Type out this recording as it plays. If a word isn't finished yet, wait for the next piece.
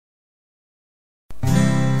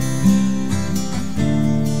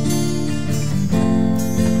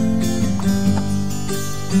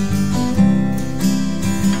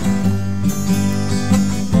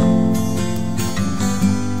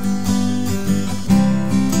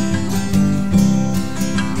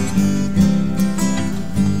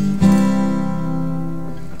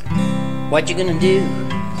What you gonna do?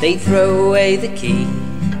 They throw away the key.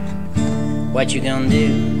 What you gonna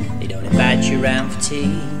do? They don't invite you around for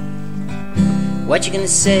tea. What you gonna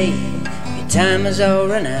say? Your time is all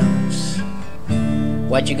run out.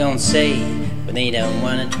 What you gonna say when they don't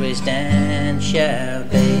wanna twist and shout,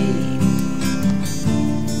 babe?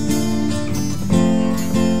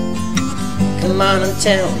 Come on and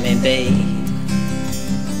tell me, babe,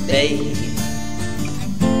 babe.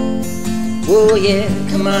 Oh yeah,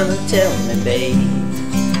 come on and tell me, babe.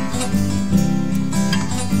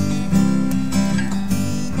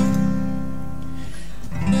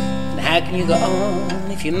 And how can you go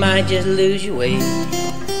on if you might just lose your way?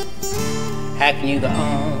 How can you go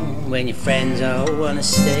on when your friends all wanna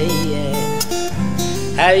stay? Yeah.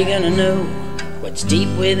 How are you gonna know what's deep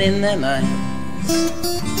within their minds?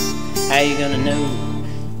 How are you gonna know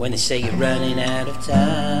when they say you're running out of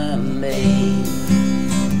time, babe?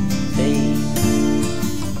 Babe,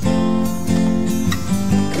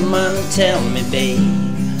 come on and tell me, babe,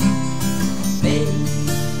 babe.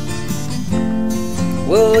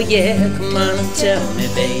 Whoa, yeah, come on and tell me,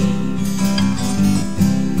 babe.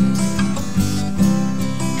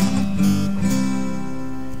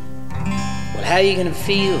 Well, how are you gonna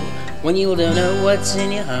feel when you don't know what's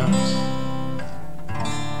in your heart?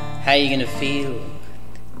 How are you gonna feel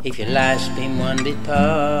if your life's been one big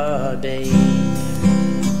part, babe?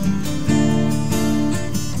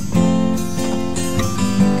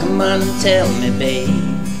 Come on and tell me, babe,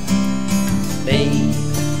 babe.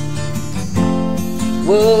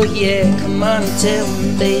 Whoa, yeah, come on and tell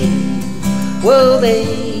me, babe. Whoa,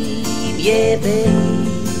 babe, yeah,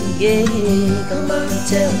 babe, yeah. Come on and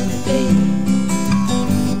tell me, babe.